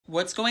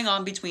What's going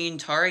on between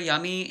Tara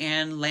Yummy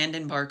and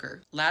Landon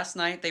Barker? Last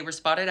night, they were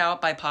spotted out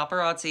by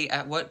paparazzi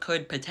at what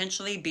could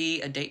potentially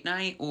be a date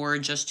night or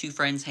just two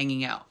friends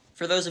hanging out.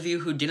 For those of you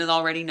who didn't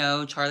already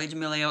know, Charli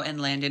D'Amelio and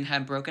Landon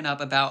had broken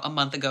up about a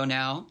month ago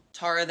now.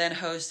 Tara then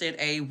hosted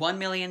a 1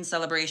 million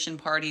celebration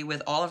party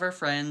with all of her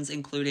friends,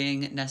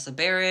 including Nessa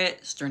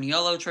Barrett,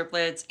 Sterniolo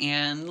triplets,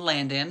 and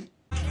Landon.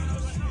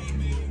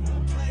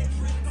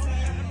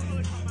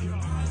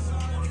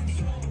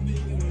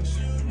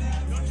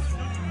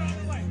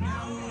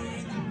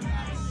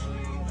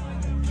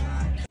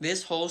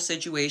 This whole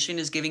situation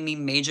is giving me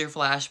major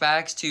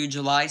flashbacks to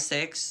July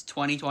 6,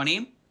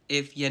 2020.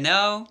 If you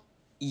know,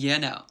 you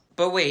know.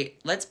 But wait,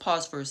 let's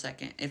pause for a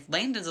second. If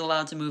Landon's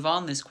allowed to move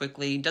on this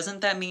quickly,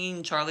 doesn't that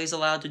mean Charli's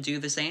allowed to do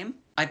the same?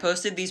 I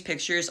posted these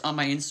pictures on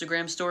my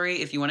Instagram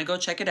story if you want to go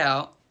check it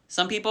out.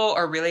 Some people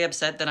are really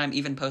upset that I'm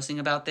even posting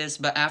about this,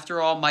 but after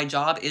all, my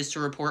job is to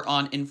report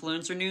on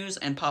influencer news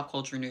and pop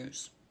culture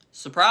news.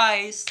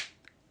 Surprise!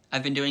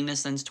 I've been doing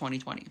this since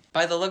 2020.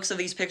 By the looks of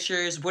these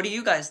pictures, what do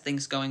you guys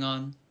think's going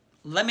on?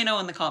 Let me know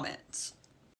in the comments.